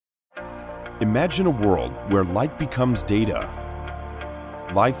Imagine a world where light becomes data.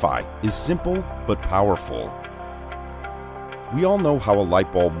 Li-Fi is simple but powerful. We all know how a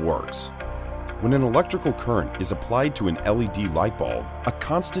light bulb works. When an electrical current is applied to an LED light bulb, a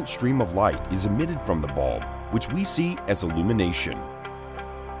constant stream of light is emitted from the bulb, which we see as illumination.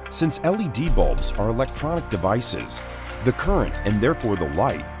 Since LED bulbs are electronic devices, the current and therefore the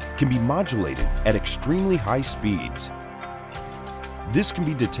light can be modulated at extremely high speeds. This can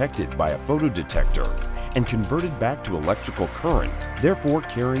be detected by a photodetector and converted back to electrical current, therefore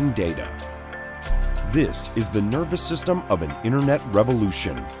carrying data. This is the nervous system of an internet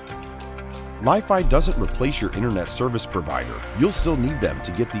revolution. Li-Fi doesn't replace your internet service provider. You'll still need them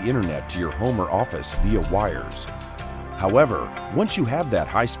to get the internet to your home or office via wires. However, once you have that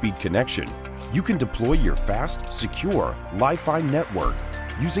high-speed connection, you can deploy your fast, secure Li-Fi network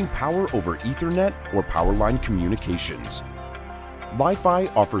using power over Ethernet or power line communications. Li-Fi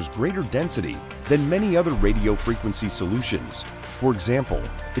offers greater density than many other radio frequency solutions. For example,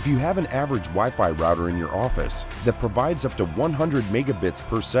 if you have an average Wi-Fi router in your office that provides up to 100 megabits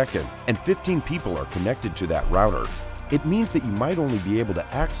per second and 15 people are connected to that router, it means that you might only be able to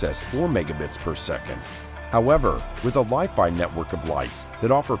access 4 megabits per second. However, with a Li-Fi network of lights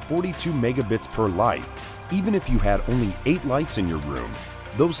that offer 42 megabits per light, even if you had only 8 lights in your room,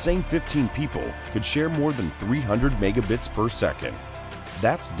 those same 15 people could share more than 300 megabits per second.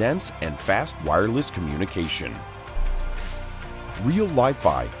 That's dense and fast wireless communication. Real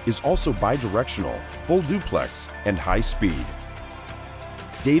Li-Fi is also bidirectional, full duplex, and high speed.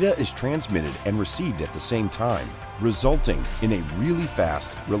 Data is transmitted and received at the same time, resulting in a really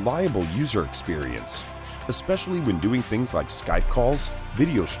fast, reliable user experience, especially when doing things like Skype calls,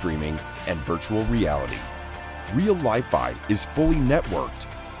 video streaming, and virtual reality. Real Li-Fi is fully networked.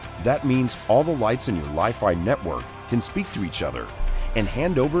 That means all the lights in your Li-Fi network can speak to each other and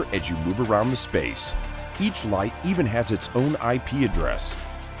hand over as you move around the space. Each light even has its own IP address,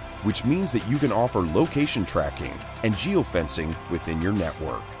 which means that you can offer location tracking and geofencing within your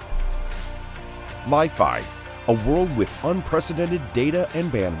network. Li-Fi, a world with unprecedented data and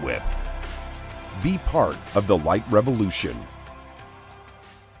bandwidth. Be part of the light revolution.